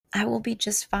I will be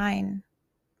just fine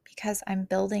because I'm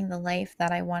building the life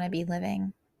that I want to be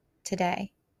living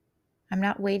today. I'm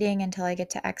not waiting until I get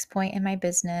to X point in my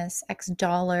business, X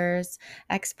dollars,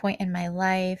 X point in my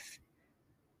life.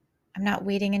 I'm not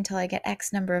waiting until I get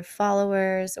X number of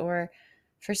followers or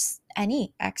for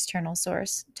any external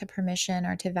source to permission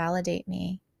or to validate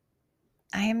me.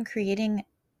 I am creating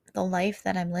the life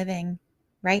that I'm living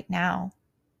right now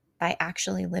by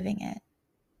actually living it.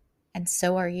 And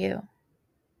so are you.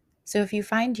 So if you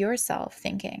find yourself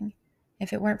thinking,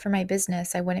 if it weren't for my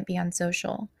business, I wouldn't be on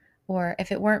social. Or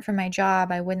if it weren't for my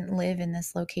job, I wouldn't live in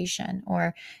this location.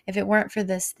 Or if it weren't for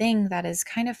this thing that is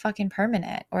kind of fucking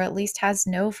permanent, or at least has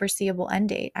no foreseeable end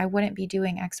date, I wouldn't be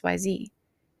doing XYZ.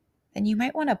 Then you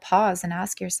might want to pause and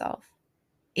ask yourself,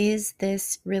 is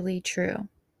this really true?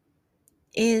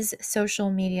 Is social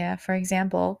media, for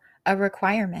example, a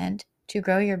requirement to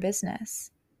grow your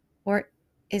business? Or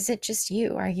is it just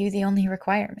you? Are you the only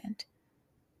requirement?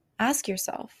 Ask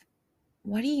yourself,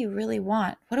 what do you really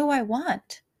want? What do I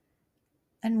want?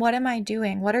 And what am I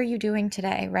doing? What are you doing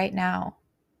today, right now,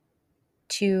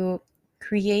 to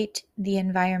create the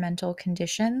environmental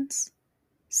conditions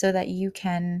so that you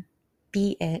can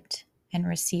be it and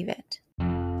receive it?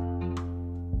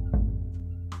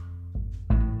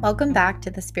 Welcome back to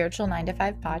the Spiritual 9 to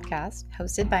 5 podcast,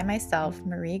 hosted by myself,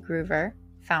 Marie Groover,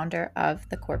 founder of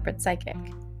The Corporate Psychic.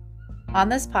 On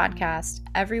this podcast,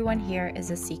 everyone here is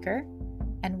a seeker,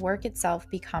 and work itself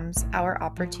becomes our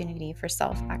opportunity for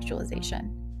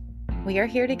self-actualization. We are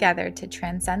here together to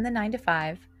transcend the 9 to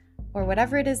 5, or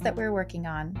whatever it is that we're working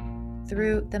on,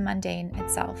 through the mundane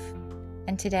itself.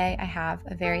 And today I have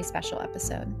a very special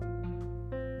episode.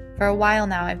 For a while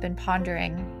now, I've been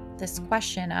pondering this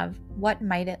question of what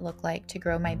might it look like to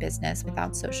grow my business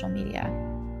without social media.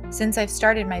 Since I've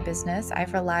started my business,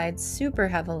 I've relied super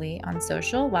heavily on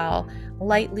social while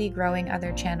lightly growing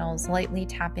other channels, lightly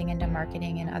tapping into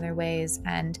marketing in other ways.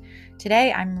 And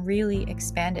today I'm really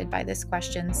expanded by this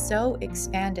question, so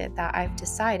expanded that I've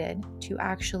decided to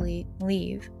actually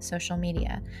leave social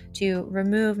media, to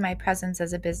remove my presence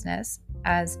as a business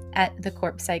as at The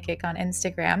Corp Psychic on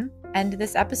Instagram. And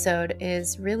this episode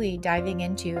is really diving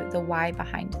into the why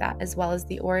behind that, as well as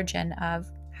the origin of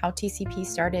how TCP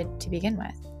started to begin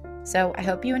with. So I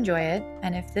hope you enjoy it.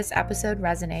 And if this episode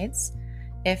resonates,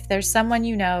 if there's someone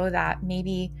you know that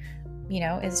maybe,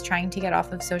 is trying to get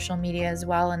off of social media as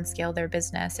well and scale their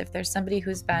business, if there's somebody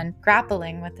who's been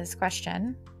grappling with this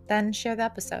question, then share the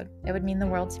episode. It would mean the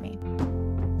world to me.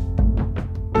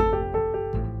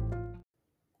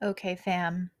 Okay,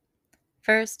 fam.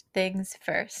 First things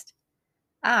first.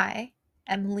 I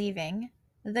am leaving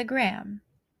the gram.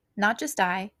 Not just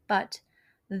I, but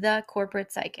The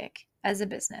Corporate Psychic as a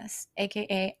business,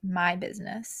 aka my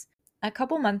business. A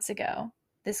couple months ago,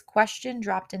 this question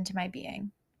dropped into my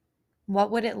being. What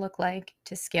would it look like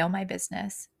to scale my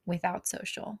business without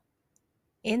social?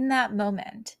 In that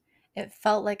moment, it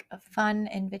felt like a fun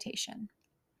invitation.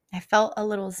 I felt a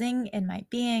little zing in my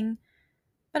being,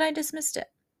 but I dismissed it.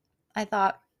 I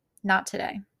thought, not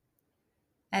today.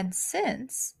 And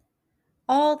since,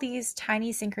 all these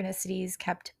tiny synchronicities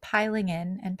kept piling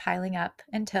in and piling up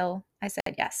until I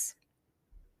said yes.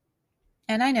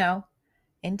 And I know,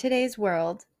 in today's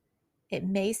world, it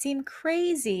may seem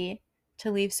crazy to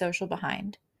leave social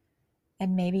behind,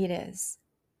 and maybe it is.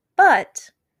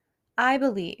 But I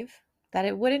believe that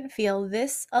it wouldn't feel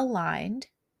this aligned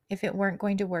if it weren't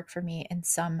going to work for me in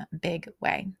some big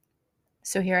way.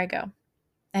 So here I go.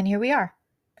 And here we are.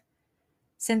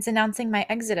 Since announcing my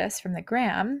exodus from the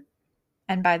gram,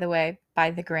 and by the way,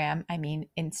 by the gram, I mean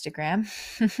Instagram.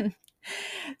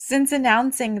 Since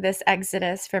announcing this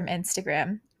exodus from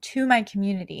Instagram to my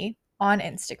community on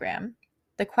Instagram,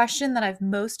 the question that I've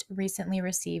most recently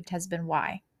received has been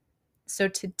why. So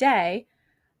today,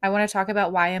 I want to talk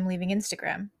about why I'm leaving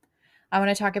Instagram. I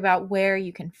want to talk about where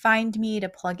you can find me to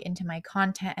plug into my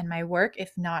content and my work,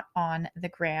 if not on the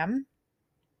gram.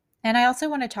 And I also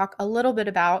want to talk a little bit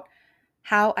about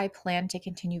how I plan to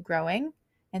continue growing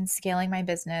and scaling my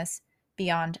business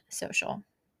beyond social.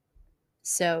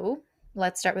 So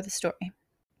let's start with a story.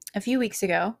 A few weeks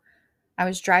ago, I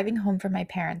was driving home from my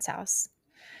parents' house.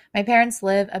 My parents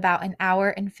live about an hour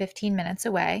and 15 minutes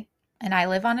away, and I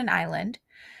live on an island.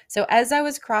 So as I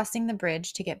was crossing the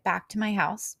bridge to get back to my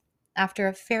house, after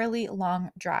a fairly long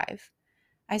drive,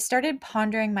 I started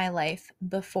pondering my life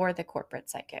before the corporate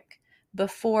psychic,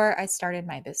 before I started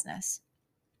my business.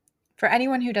 For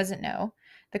anyone who doesn't know,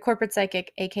 the corporate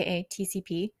psychic, aka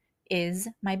TCP, is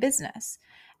my business.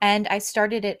 And I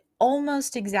started it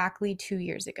almost exactly 2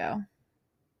 years ago.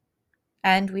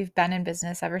 And we've been in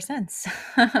business ever since.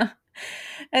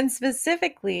 And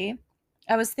specifically,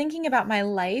 I was thinking about my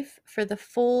life for the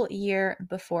full year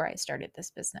before I started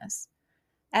this business.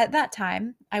 At that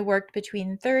time, I worked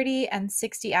between 30 and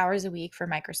 60 hours a week for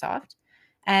Microsoft,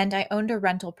 and I owned a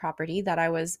rental property that I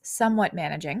was somewhat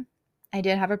managing. I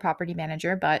did have a property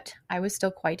manager, but I was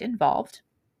still quite involved.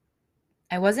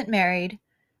 I wasn't married.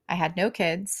 I had no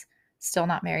kids. Still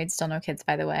not married, still no kids,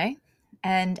 by the way.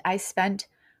 And I spent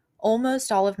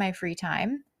almost all of my free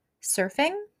time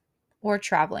surfing or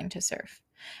traveling to surf.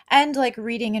 And like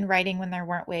reading and writing when there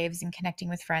weren't waves and connecting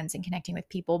with friends and connecting with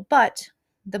people. But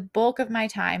the bulk of my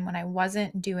time when I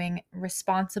wasn't doing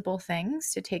responsible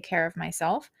things to take care of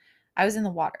myself, I was in the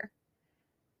water.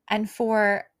 And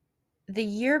for the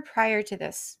year prior to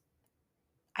this,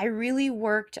 I really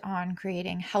worked on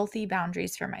creating healthy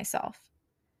boundaries for myself.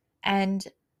 And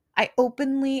I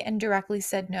openly and directly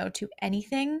said no to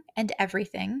anything and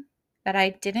everything that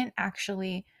I didn't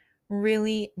actually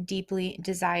really deeply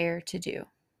desire to do.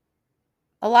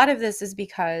 A lot of this is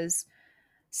because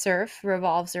surf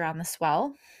revolves around the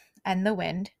swell and the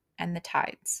wind and the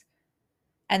tides.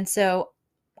 And so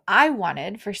I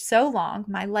wanted for so long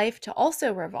my life to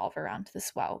also revolve around the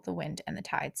swell, the wind, and the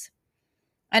tides.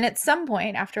 And at some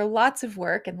point, after lots of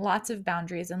work and lots of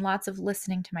boundaries and lots of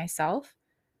listening to myself,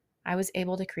 I was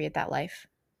able to create that life,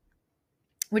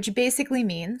 which basically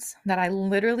means that I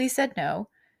literally said no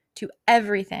to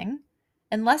everything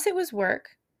unless it was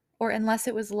work or unless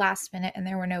it was last minute and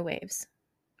there were no waves.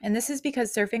 And this is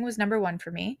because surfing was number one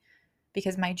for me,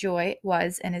 because my joy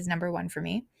was and is number one for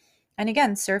me. And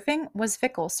again, surfing was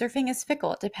fickle. Surfing is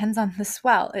fickle. It depends on the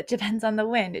swell. It depends on the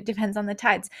wind. It depends on the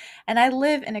tides. And I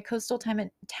live in a coastal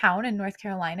town in North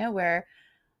Carolina where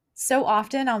so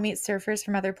often I'll meet surfers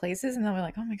from other places and they'll be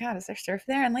like, oh my God, is there surf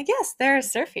there? I'm like, yes, there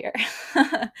is surf here.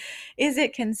 Is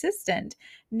it consistent?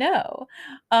 No.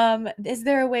 Is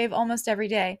there a wave almost every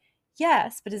day?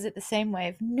 Yes, but is it the same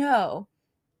wave? No.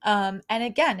 And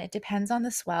again, it depends on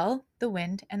the swell, the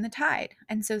wind, and the tide.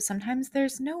 And so sometimes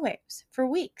there's no waves for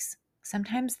weeks.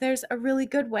 Sometimes there's a really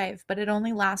good wave, but it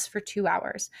only lasts for 2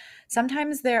 hours.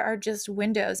 Sometimes there are just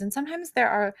windows, and sometimes there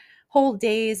are whole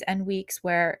days and weeks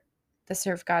where the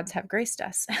surf gods have graced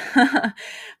us.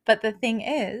 But the thing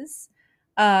is,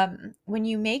 when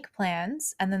you make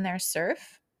plans and then there's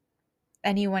surf,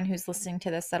 anyone who's listening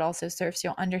to this that also surfs,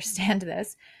 you'll understand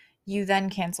this. You then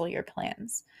cancel your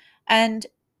plans. And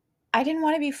I didn't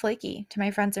want to be flaky to my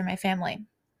friends or my family.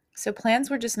 So plans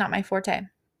were just not my forte.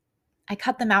 I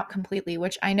cut them out completely,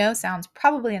 which I know sounds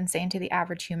probably insane to the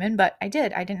average human, but I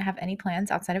did. I didn't have any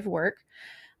plans outside of work.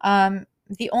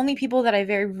 The only people that I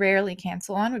very rarely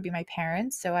cancel on would be my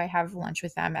parents. So I have lunch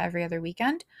with them every other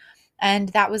weekend. And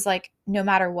that was like, no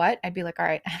matter what, I'd be like, all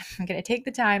right, I'm going to take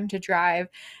the time to drive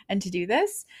and to do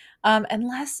this.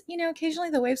 Unless, occasionally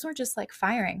the waves were just like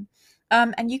firing.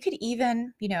 And you could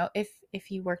even, if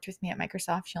you worked with me at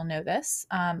Microsoft, you'll know this.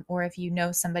 Or if you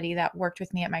know somebody that worked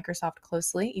with me at Microsoft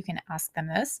closely, you can ask them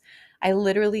this. I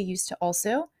literally used to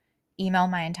also email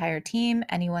my entire team,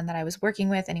 anyone that I was working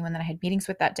with, anyone that I had meetings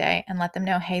with that day, and let them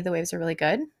know, hey, the waves are really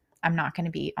good. I'm not going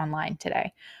to be online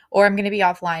today. Or I'm going to be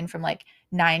offline from like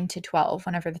 9 to 12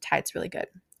 whenever the tide's really good,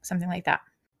 something like that.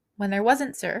 When there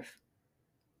wasn't surf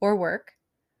or work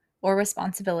or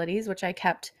responsibilities, which I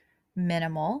kept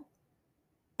minimal,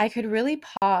 I could really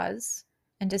pause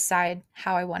and decide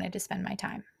how I wanted to spend my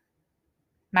time.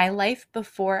 My life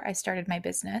before I started my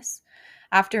business,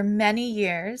 after many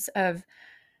years of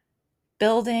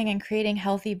building and creating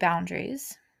healthy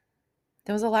boundaries,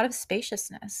 there was a lot of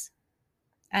spaciousness.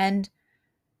 And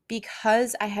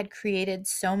because I had created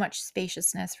so much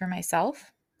spaciousness for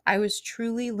myself, I was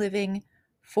truly living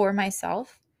for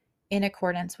myself in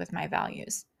accordance with my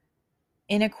values,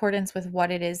 in accordance with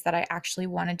what it is that I actually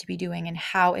wanted to be doing and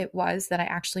how it was that I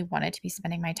actually wanted to be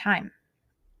spending my time.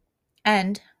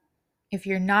 And if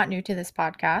you're not new to this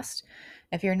podcast,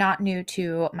 if you're not new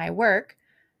to my work,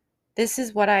 this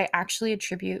is what I actually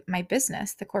attribute my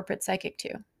business, The Corporate Psychic,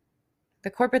 to. The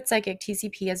Corporate Psychic,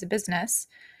 TCP, as a business,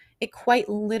 it quite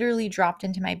literally dropped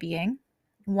into my being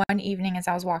one evening as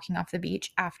I was walking off the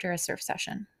beach after a surf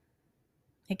session.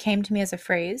 It came to me as a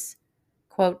phrase,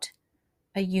 quote,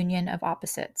 a union of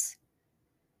opposites.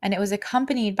 And it was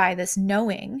accompanied by this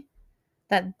knowing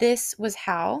that this was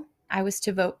how I was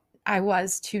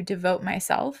to devote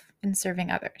myself in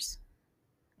serving others.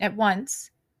 At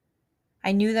once,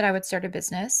 I knew that I would start a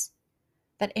business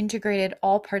that integrated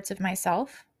all parts of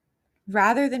myself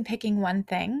rather than picking one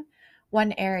thing,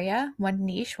 one area, one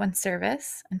niche, one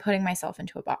service, and putting myself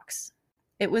into a box.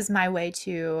 It was my way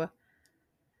to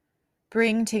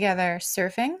bring together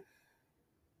surfing,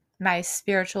 my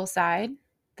spiritual side,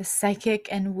 the psychic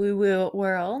and woo-woo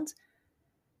world,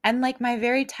 And like my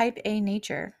very type A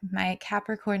nature, my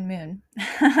Capricorn moon,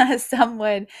 some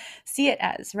would see it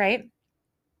as, right?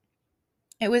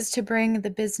 It was to bring the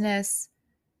business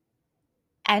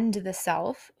and the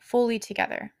self fully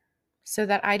together so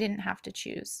that I didn't have to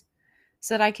choose,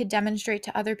 so that I could demonstrate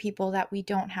to other people that we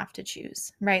don't have to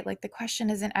choose, right? Like the question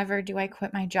isn't ever, do I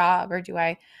quit my job or do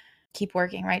I keep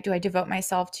working, right? Do I devote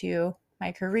myself to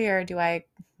my career? Do I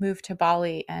move to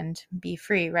Bali and be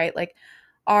free, right? Like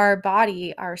our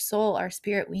body, our soul, our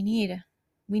spirit, we need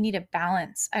a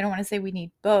balance. I don't want to say we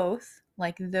need both,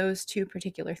 like those two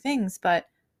particular things, but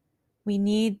we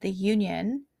need the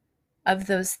union of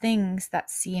those things that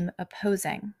seem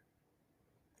opposing.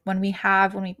 When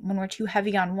we're too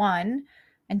heavy on one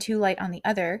and too light on the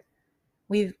other,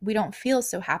 we don't feel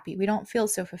so happy. We don't feel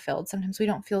so fulfilled. Sometimes we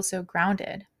don't feel so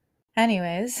grounded.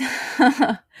 Anyways,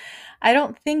 I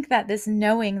don't think that this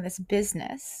knowing this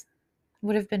business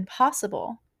would have been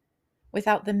possible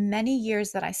without the many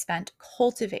years that I spent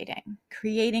cultivating,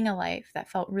 creating a life that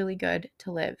felt really good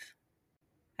to live.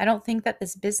 I don't think that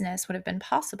this business would have been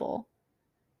possible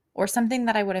or something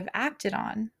that I would have acted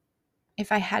on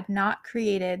if I had not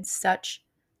created such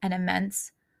an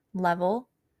immense level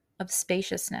of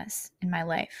spaciousness in my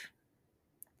life.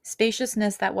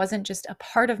 Spaciousness that wasn't just a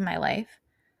part of my life,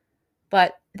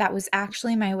 but that was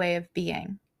actually my way of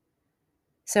being.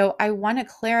 So I want to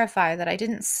clarify that I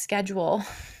didn't schedule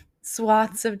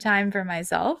swaths of time for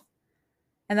myself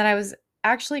and that I was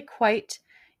actually quite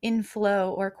in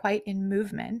flow or quite in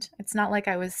movement. It's not like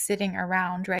I was sitting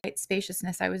around, right?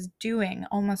 Spaciousness I was doing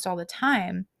almost all the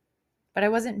time, but I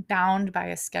wasn't bound by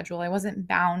a schedule. I wasn't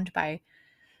bound by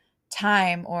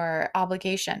time or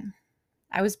obligation.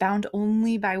 I was bound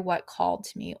only by what called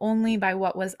to me, only by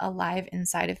what was alive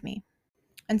inside of me.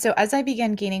 And so as I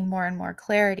began gaining more and more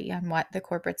clarity on what the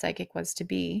corporate psychic was to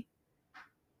be,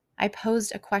 I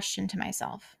posed a question to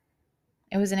myself.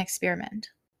 It was an experiment.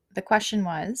 The question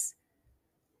was,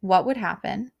 what would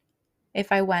happen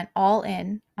if I went all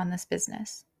in on this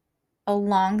business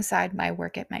alongside my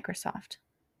work at Microsoft?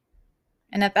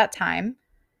 And at that time,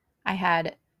 I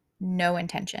had no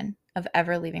intention of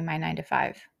ever leaving my 9 to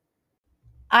 5.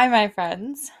 I, my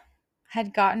friends,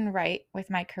 had gotten right with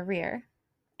my career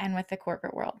and with the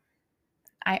corporate world.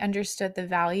 I understood the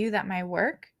value that my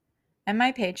work and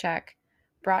my paycheck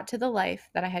brought to the life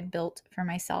that I had built for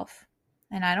myself.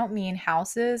 And I don't mean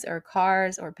houses or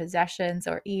cars or possessions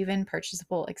or even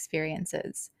purchasable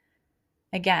experiences.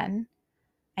 Again,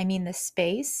 I mean the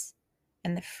space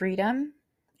and the freedom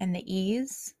and the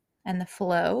ease and the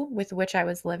flow with which I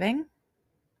was living,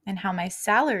 and how my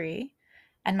salary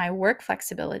and my work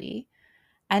flexibility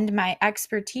and my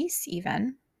expertise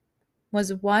even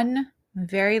was one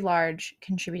very large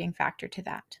contributing factor to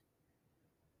that.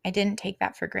 I didn't take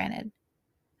that for granted.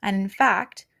 And in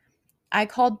fact, I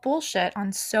called bullshit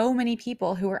on so many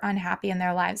people who were unhappy in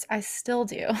their lives. I still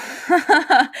do.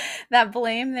 That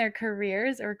blame their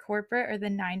careers or corporate or the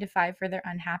 9 to 5 for their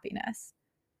unhappiness.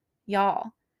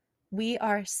 Y'all, we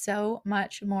are so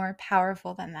much more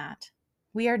powerful than that.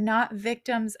 We are not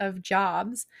victims of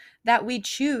jobs that we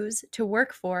choose to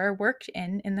work for or work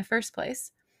in the first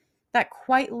place that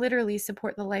quite literally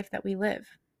support the life that we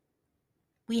live.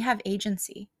 We have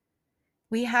agency.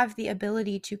 We have the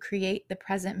ability to create the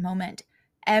present moment,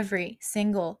 every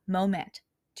single moment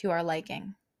to our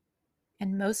liking.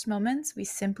 And most moments, we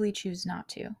simply choose not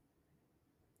to.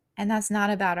 And that's not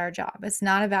about our job. It's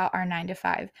not about our 9 to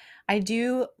 5. I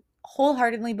do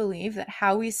wholeheartedly believe that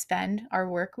how we spend our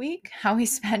work week, how we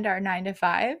spend our 9 to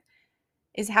 5,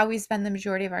 is how we spend the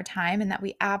majority of our time, and that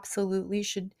we absolutely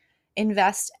should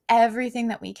invest everything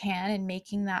that we can in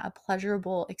making that a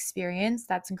pleasurable experience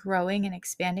that's growing and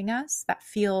expanding us, that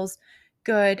feels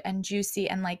good and juicy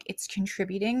and like it's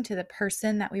contributing to the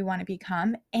person that we want to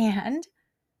become. And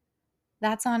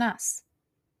that's on us.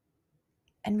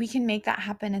 And we can make that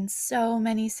happen in so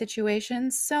many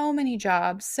situations, so many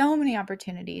jobs, so many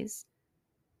opportunities.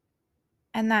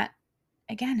 And that,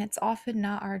 again, it's often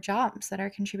not our jobs that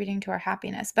are contributing to our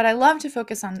happiness. But I love to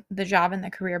focus on the job and the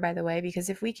career, by the way, because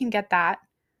if we can get that,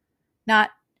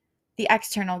 not the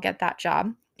external get that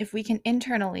job, if we can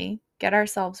internally get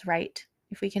ourselves right,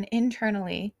 if we can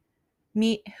internally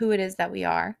meet who it is that we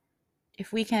are,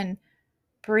 if we can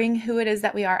bring who it is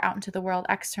that we are out into the world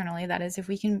externally, that is, if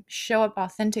we can show up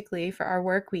authentically for our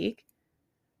work week,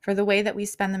 for the way that we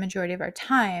spend the majority of our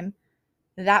time,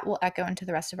 that will echo into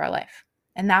the rest of our life.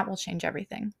 And that will change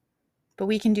everything. But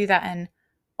we can do that in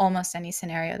almost any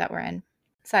scenario that we're in.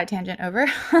 Side tangent over.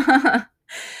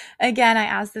 Again, I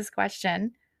asked this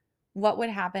question, what would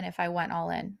happen if I went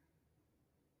all in?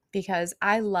 Because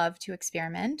I love to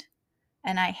experiment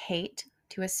and I hate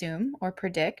to assume or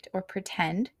predict or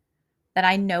pretend that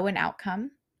I know an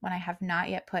outcome when I have not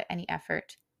yet put any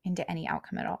effort into any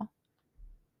outcome at all.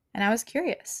 And I was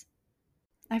curious.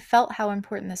 I felt how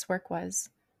important this work was.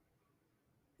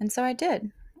 And so I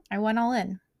did. I went all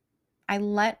in. I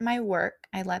let my work,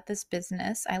 I let this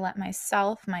business, I let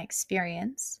myself, my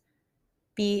experience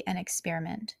be an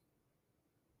experiment.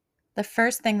 The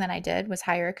first thing that I did was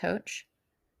hire a coach,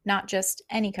 not just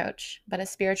any coach, but a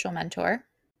spiritual mentor.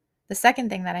 The second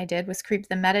thing that I did was creep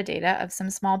the metadata of some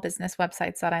small business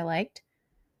websites that I liked,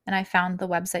 and I found the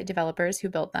website developers who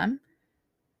built them,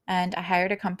 and I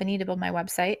hired a company to build my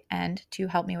website and to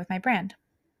help me with my brand.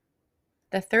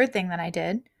 The third thing that I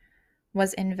did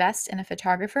was invest in a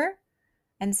photographer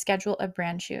and schedule a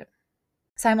brand shoot.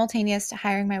 Simultaneous to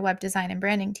hiring my web design and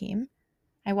branding team,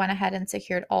 I went ahead and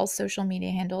secured all social media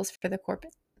handles for the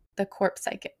Corp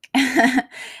Psychic,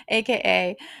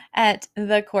 aka at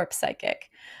the Corp Psychic,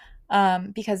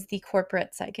 because the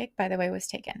corporate psychic, by the way, was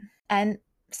taken. And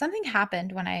something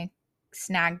happened when I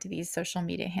snagged these social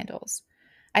media handles.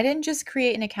 I didn't just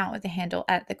create an account with the handle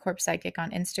at the Corp Psychic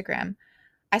on Instagram.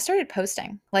 I started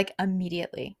posting like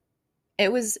immediately.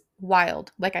 It was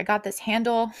wild. Like I got this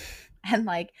handle and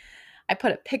like I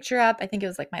put a picture up. I think it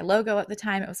was like my logo at the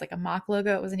time. It was like a mock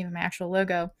logo. It wasn't even my actual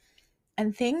logo.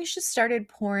 And things just started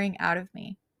pouring out of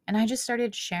me. And I just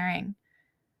started sharing.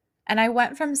 And I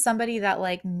went from somebody that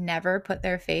like never put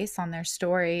their face on their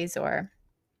stories or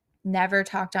never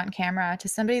talked on camera to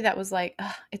somebody that was like,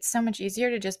 it's so much easier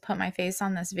to just put my face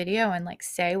on this video and like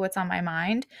say what's on my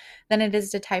mind than it is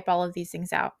to type all of these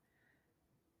things out.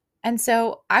 And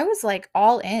so I was like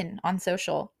all in on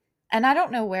social, and I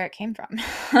don't know where it came from.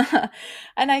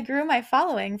 And I grew my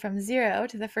following from 0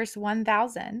 to the first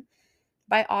 1,000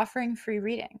 by offering free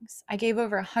readings. I gave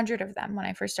over 100 of them when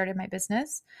I first started my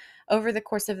business over the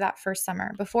course of that first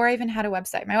summer before I even had a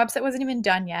website. My website wasn't even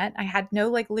done yet. I had no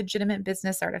like legitimate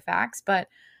business artifacts, but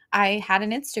I had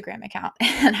an Instagram account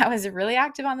and I was really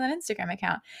active on that Instagram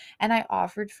account and I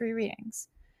offered free readings.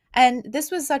 And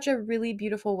this was such a really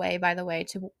beautiful way, by the way,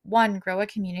 to one, grow a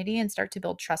community and start to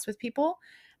build trust with people.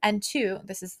 And two,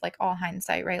 this is like all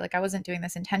hindsight, right? Like I wasn't doing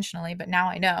this intentionally, but now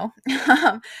I know.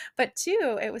 But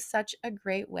two, it was such a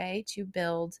great way to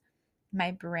build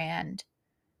my brand,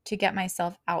 to get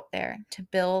myself out there, to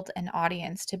build an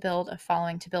audience, to build a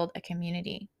following, to build a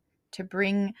community, to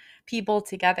bring people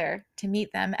together, to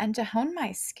meet them, and to hone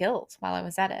my skills while I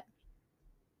was at it.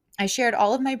 I shared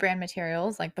all of my brand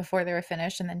materials like before they were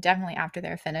finished and then definitely after they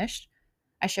were finished.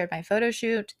 I shared my photo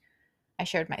shoot. I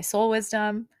shared my soul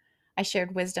wisdom. I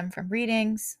shared wisdom from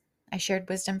readings. I shared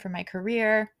wisdom from my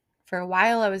career. For a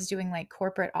while, I was doing like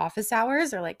corporate office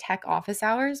hours or like tech office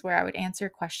hours where I would answer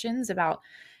questions about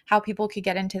how people could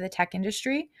get into the tech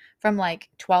industry from like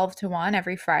 12 to 1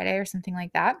 every Friday or something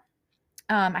like that.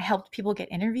 I helped people get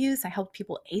interviews. I helped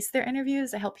people ace their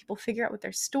interviews. I helped people figure out what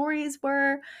their stories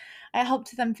were. I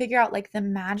helped them figure out like the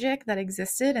magic that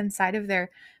existed inside of their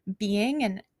being.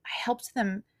 And I helped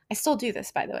them. I still do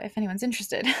this, by the way, if anyone's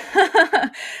interested.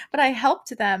 But I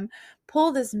helped them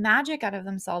pull this magic out of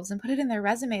themselves and put it in their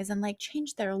resumes and like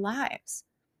change their lives.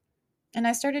 And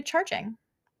I started charging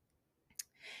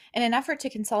in an effort to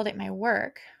consolidate my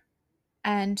work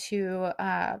and to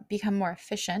become more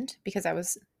efficient because I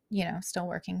was, still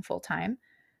working full time.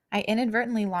 I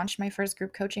inadvertently launched my first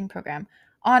group coaching program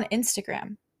on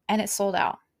Instagram and it sold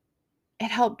out.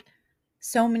 It helped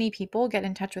so many people get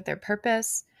in touch with their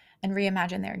purpose and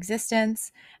reimagine their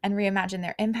existence and reimagine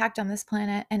their impact on this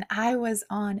planet. And I was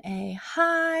on a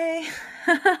high.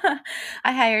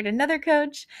 I hired another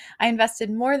coach. I invested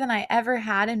more than I ever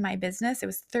had in my business. It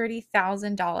was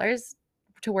 $30,000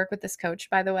 to work with this coach,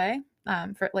 by the way,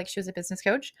 for like she was a business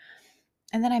coach.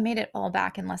 And then I made it all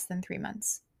back in less than 3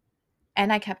 months.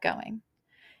 And I kept going.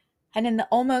 And in the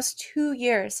almost 2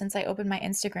 years since I opened my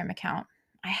Instagram account,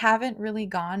 I haven't really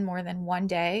gone more than 1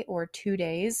 day or 2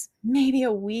 days, maybe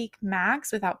a week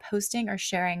max, without posting or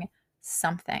sharing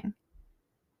something.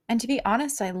 And to be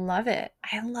honest, I love it.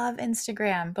 I love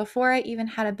Instagram. Before I even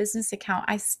had a business account,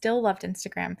 I still loved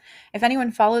Instagram. If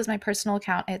anyone follows my personal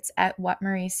account, it's at What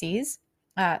Marie Sees,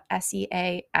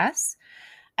 SEAS.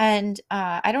 And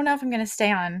I don't know if I'm going to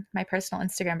stay on my personal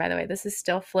Instagram, by the way. This is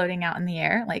still floating out in the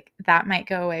air. Like that might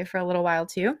go away for a little while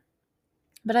too.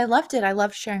 But I loved it. I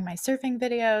loved sharing my surfing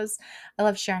videos. I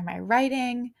loved sharing my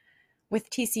writing. With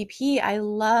TCP, I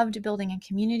loved building a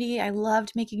community. I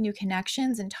loved making new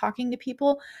connections and talking to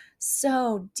people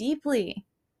so deeply.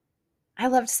 I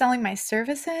loved selling my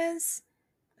services.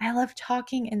 I love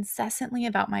talking incessantly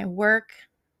about my work.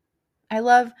 I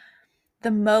love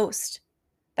the most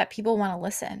that people want to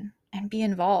listen and be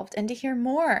involved and to hear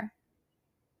more.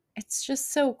 It's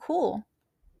just so cool.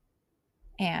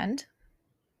 And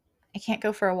I can't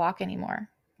go for a walk anymore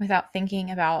without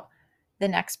thinking about the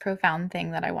next profound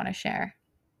thing that I want to share.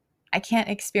 I can't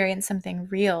experience something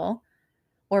real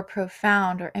or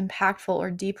profound or impactful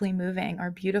or deeply moving or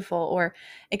beautiful or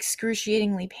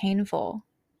excruciatingly painful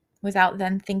without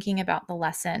then thinking about the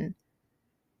lesson,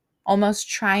 almost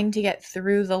trying to get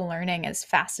through the learning as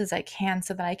fast as I can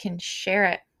so that I can share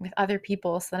it with other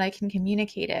people, so that I can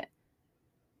communicate it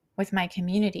with my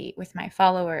community, with my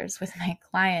followers, with my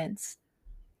clients.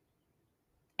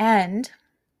 And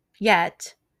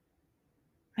yet,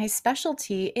 my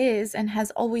specialty is and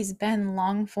has always been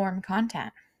long form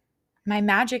content. My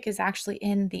magic is actually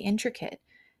in the intricate,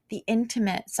 the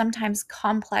intimate, sometimes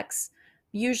complex,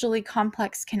 usually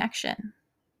complex connection.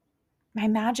 My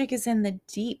magic is in the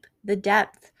deep, the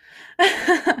depth.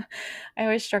 I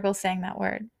always struggle saying that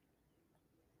word.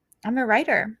 I'm a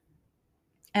writer,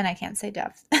 and I can't say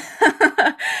depth.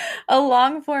 A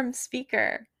long form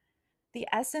speaker. The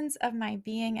essence of my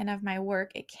being and of my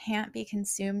work, it can't be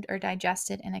consumed or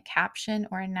digested in a caption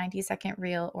or a 90-second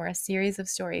reel or a series of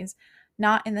stories,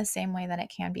 not in the same way that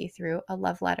it can be through a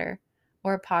love letter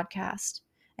or a podcast,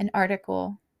 an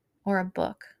article, or a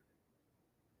book.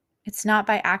 It's not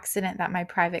by accident that my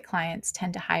private clients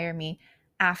tend to hire me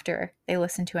after they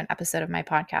listen to an episode of my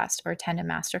podcast or attend a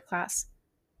masterclass.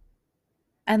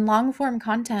 And long form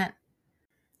content,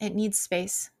 it needs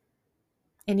space.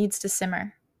 It needs to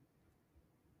simmer.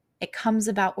 It comes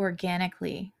about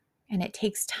organically, and it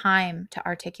takes time to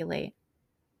articulate.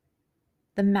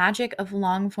 The magic of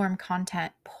long form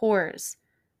content pours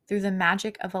through the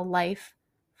magic of a life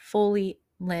fully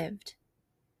lived.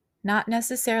 Not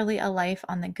necessarily a life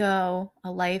on the go,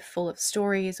 a life full of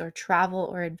stories or travel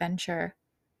or adventure,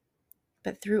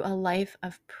 but through a life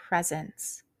of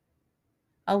presence,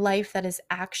 a life that is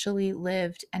actually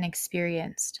lived and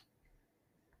experienced.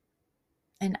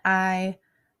 And I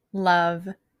love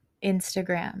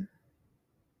Instagram,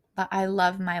 but I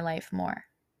love my life more.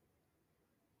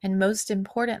 And most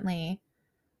importantly,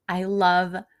 I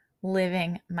love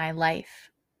living my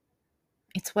life.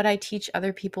 It's what I teach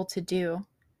other people to do.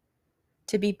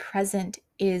 To be present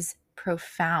is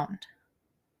profound.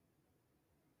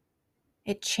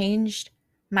 It changed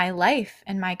my life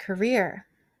and my career.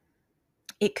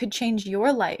 It could change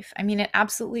your life. I mean, it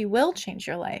absolutely will change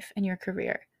your life and your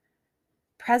career.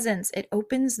 Presence, it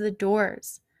opens the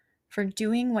doors for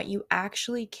doing what you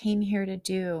actually came here to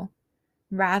do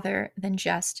rather than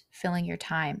just filling your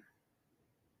time.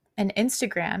 And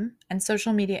Instagram and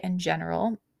social media in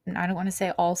general, and I don't want to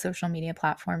say all social media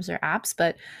platforms or apps,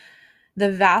 but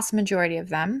the vast majority of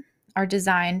them are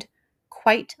designed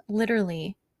quite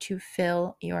literally to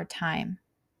fill your time,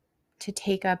 to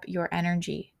take up your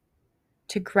energy,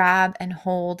 to grab and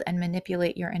hold and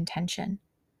manipulate your attention,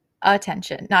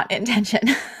 not intention,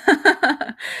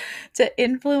 to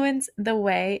influence the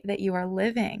way that you are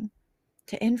living,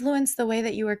 to influence the way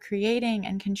that you are creating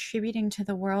and contributing to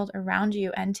the world around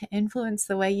you, and to influence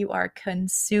the way you are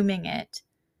consuming it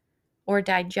or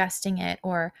digesting it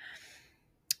or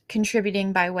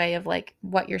contributing by way of like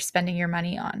what you're spending your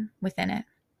money on within it.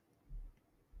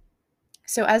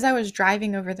 So as I was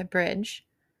driving over the bridge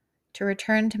to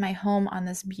return to my home on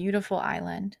this beautiful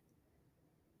island,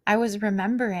 I was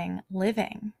remembering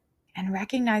living and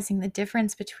recognizing the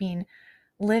difference between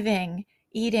living,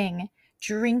 eating,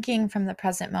 drinking from the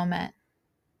present moment,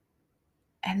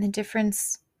 and the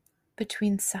difference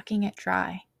between sucking it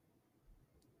dry.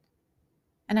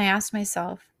 And I asked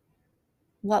myself,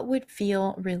 what would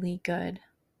feel really good?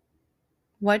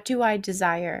 What do I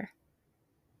desire?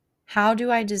 How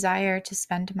do I desire to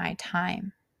spend my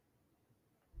time?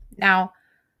 Now,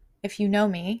 if you know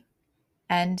me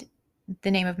and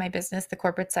the name of my business, The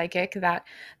Corporate Psychic, that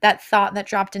thought that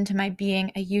dropped into my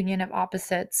being, a union of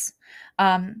opposites,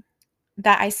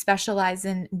 that I specialize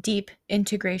in deep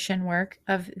integration work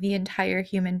of the entire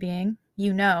human being,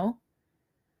 you know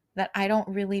that I don't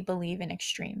really believe in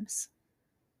extremes.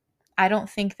 I don't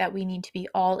think that we need to be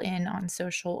all in on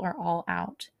social or all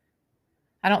out.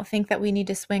 I don't think that we need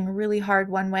to swing really hard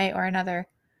one way or another,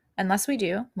 unless we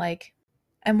do,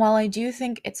 and while I do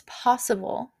think it's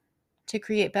possible to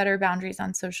create better boundaries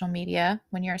on social media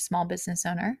when you're a small business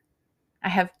owner, I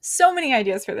have so many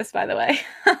ideas for this, by the way,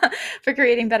 for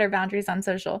creating better boundaries on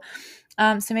social.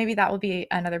 So maybe that will be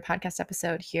another podcast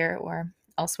episode here or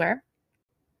elsewhere.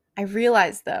 I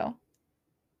realize, though,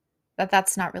 that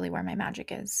that's not really where my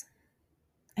magic is.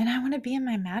 And I want to be in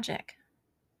my magic.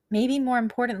 Maybe more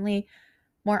importantly,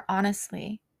 more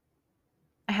honestly,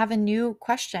 I have a new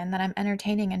question that I'm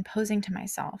entertaining and posing to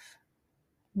myself.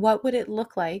 What would it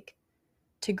look like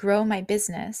to grow my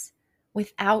business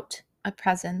without a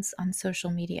presence on social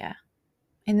media.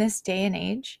 In this day and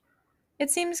age,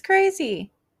 it seems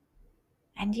crazy.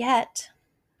 And yet,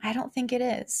 I don't think it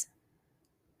is.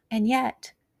 And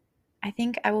yet, I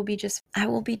think I will be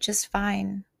just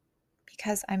fine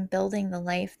because I'm building the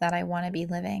life that I want to be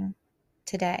living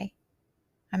today.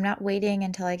 I'm not waiting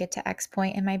until I get to X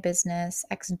point in my business,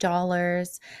 X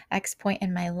dollars, X point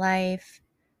in my life.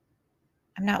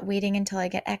 I'm not waiting until I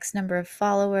get X number of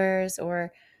followers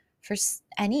or for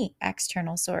any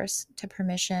external source to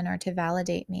permission or to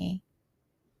validate me.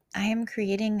 I am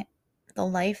creating the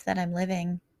life that I'm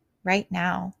living right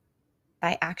now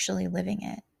by actually living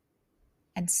it.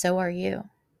 And so are you.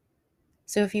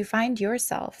 So if you find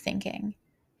yourself thinking,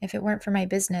 if it weren't for my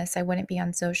business, I wouldn't be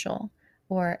on social.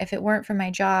 Or if it weren't for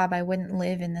my job, I wouldn't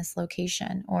live in this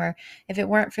location. Or if it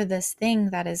weren't for this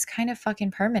thing that is kind of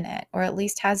fucking permanent, or at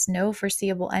least has no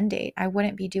foreseeable end date, I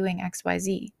wouldn't be doing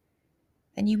XYZ.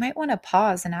 Then you might want to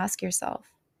pause and ask yourself,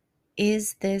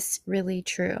 is this really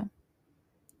true?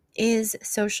 Is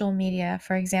social media,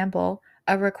 for example,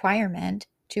 a requirement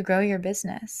to grow your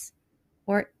business?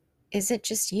 Or is it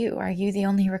just you? Are you the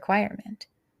only requirement?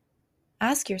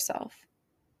 Ask yourself,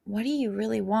 what do you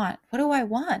really want? What do I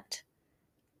want?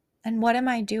 And what am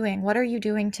I doing? What are you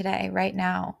doing today, right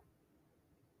now,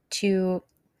 to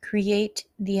create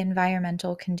the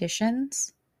environmental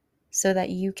conditions so that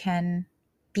you can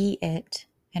be it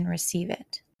and receive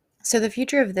it? So, the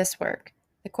future of this work,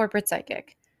 the corporate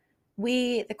psychic,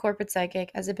 the corporate psychic,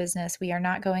 as a business, we are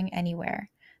not going anywhere.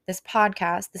 This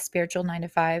podcast, The Spiritual 9 to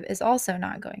 5, is also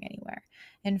not going anywhere.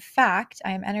 In fact,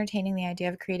 I am entertaining the idea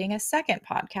of creating a second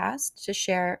podcast to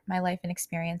share my life and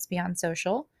experience beyond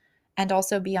social and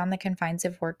also beyond the confines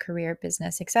of work, career,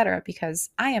 business, etc., because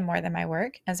I am more than my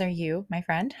work, as are you, my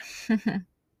friend.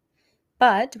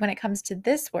 But when it comes to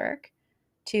this work,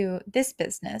 to this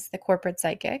business, the corporate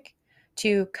psychic,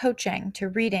 to coaching, to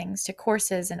readings, to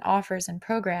courses and offers and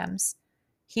programs,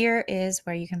 here is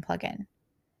where you can plug in.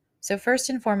 So first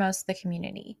and foremost, the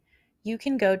community. You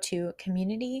can go to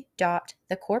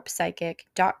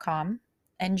community.thecorpspsychic.com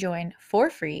and join for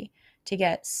free to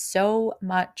get so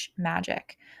much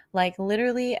magic. Like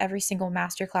literally every single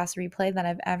masterclass replay that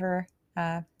I've ever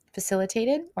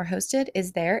facilitated or hosted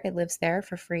is there. It lives there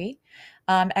for free.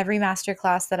 Every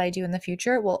masterclass that I do in the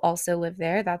future will also live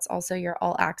there. That's also your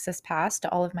all access pass to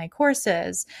all of my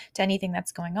courses, to anything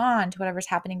that's going on, to whatever's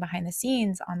happening behind the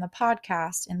scenes on the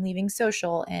podcast and leaving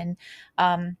social and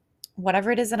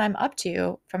whatever it is that I'm up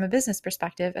to from a business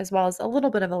perspective, as well as a little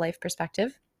bit of a life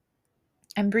perspective.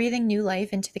 I'm breathing new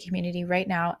life into the community right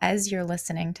now as you're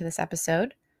listening to this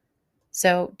episode.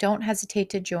 So don't hesitate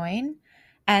to join.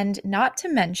 And not to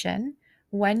mention,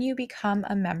 when you become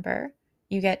a member,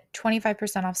 you get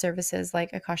 25% off services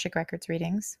like Akashic Records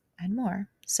readings and more.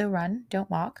 So run, don't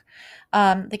walk.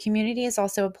 The community is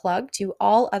also a plug to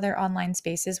all other online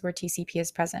spaces where TCP is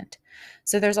present.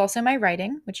 So there's also my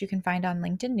writing, which you can find on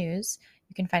LinkedIn News.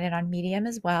 You can find it on Medium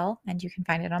as well, and you can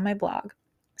find it on my blog.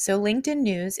 So LinkedIn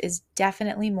News is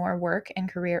definitely more work and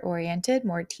career oriented,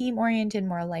 more team oriented,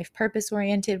 more life purpose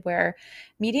oriented, where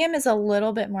Medium is a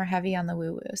little bit more heavy on the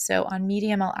woo-woo. So on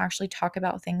Medium, I'll actually talk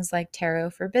about things like tarot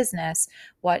for business,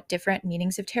 what different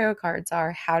meanings of tarot cards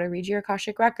are, how to read your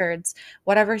Akashic records,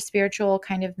 whatever spiritual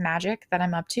kind of magic that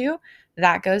I'm up to,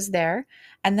 that goes there.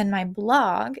 And then my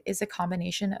blog is a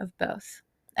combination of both.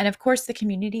 And of course, the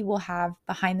community will have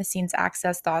behind the scenes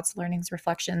access, thoughts, learnings,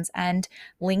 reflections, and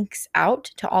links out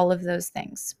to all of those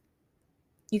things.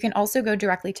 You can also go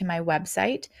directly to my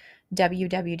website,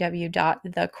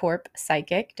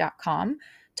 www.thecorpspsychic.com,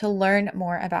 to learn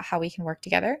more about how we can work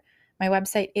together. My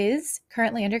website is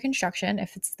currently under construction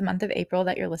if it's the month of April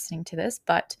that you're listening to this,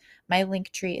 but my link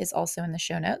tree is also in the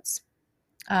show notes.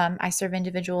 I serve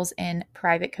individuals in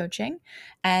private coaching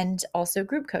and also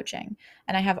group coaching.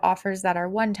 And I have offers that are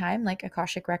one time, like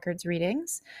Akashic Records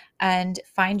readings and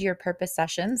Find Your Purpose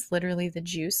sessions, literally the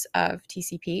juice of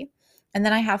TCP. And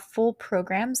then I have full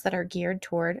programs that are geared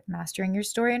toward mastering your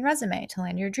story and resume to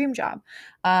land your dream job,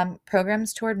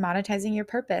 programs toward monetizing your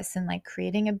purpose and like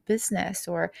creating a business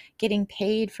or getting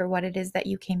paid for what it is that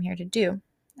you came here to do.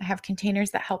 I have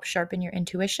containers that help sharpen your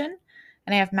intuition,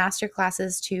 and I have master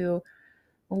classes to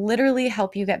literally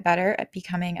help you get better at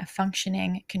becoming a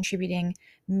functioning, contributing,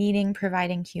 meaning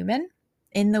providing human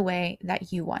in the way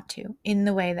that you want to, in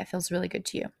the way that feels really good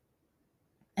to you.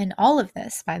 And all of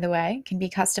this, by the way, can be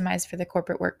customized for the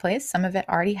corporate workplace. Some of it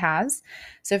already has.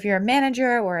 So if you're a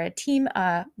manager or a team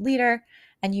leader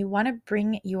and you want to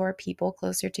bring your people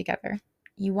closer together,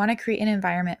 You want to create an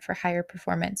environment for higher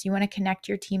performance. You want to connect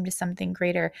your team to something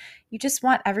greater. You just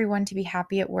want everyone to be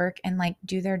happy at work and like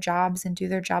do their jobs and do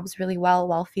their jobs really well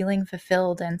while feeling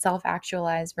fulfilled and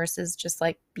self-actualized versus just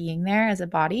like being there as a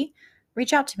body.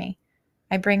 Reach out to me.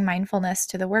 I bring mindfulness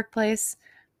to the workplace,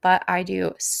 but I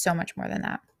do so much more than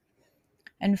that.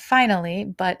 And finally,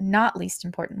 but not least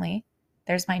importantly,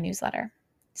 there's my newsletter.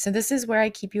 So this is where I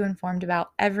keep you informed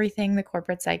about everything the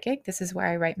corporate psychic. This is where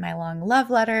I write my long love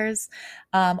letters,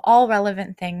 all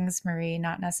relevant things, Marie,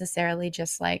 not necessarily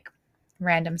just like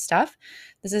random stuff.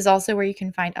 This is also where you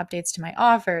can find updates to my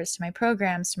offers, to my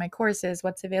programs, to my courses,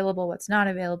 what's available, what's not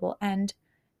available. And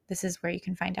this is where you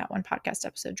can find out when podcast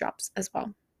episode drops as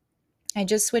well. I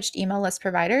just switched email list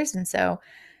providers, and so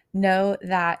know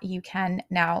that you can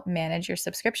now manage your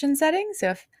subscription settings. So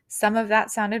if some of that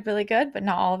sounded really good, but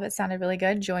not all of it sounded really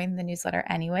good, join the newsletter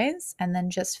anyways, and then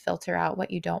just filter out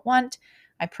what you don't want.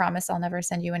 I promise I'll never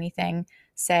send you anything,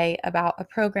 say, about a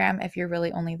program if you're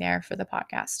really only there for the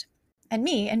podcast. And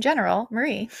me, in general,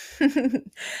 Marie,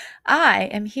 I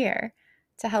am here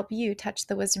to help you touch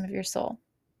the wisdom of your soul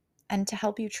and to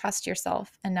help you trust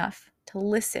yourself enough to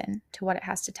listen to what it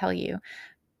has to tell you.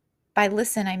 By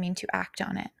listen, I mean to act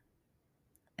on it.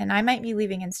 And I might be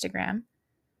leaving Instagram,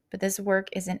 but this work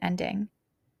isn't ending.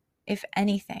 If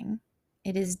anything,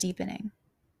 it is deepening.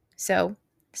 So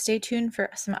stay tuned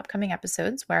for some upcoming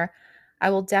episodes where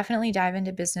I will definitely dive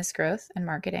into business growth and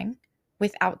marketing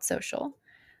without social.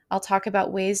 I'll talk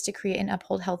about ways to create and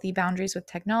uphold healthy boundaries with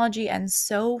technology and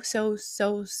so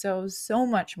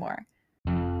much more.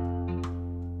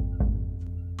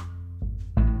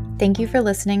 Thank you for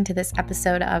listening to this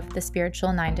episode of the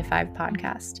Spiritual 9 to 5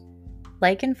 podcast.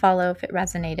 Like and follow if it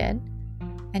resonated,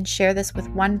 and share this with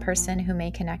one person who may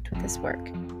connect with this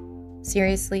work.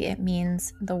 Seriously, it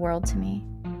means the world to me.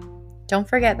 Don't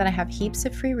forget that I have heaps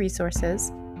of free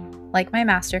resources, like my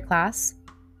masterclass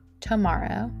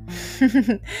tomorrow,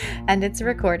 and it's a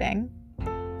recording.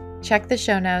 Check the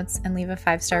show notes and leave a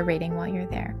 5-star rating while you're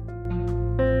there.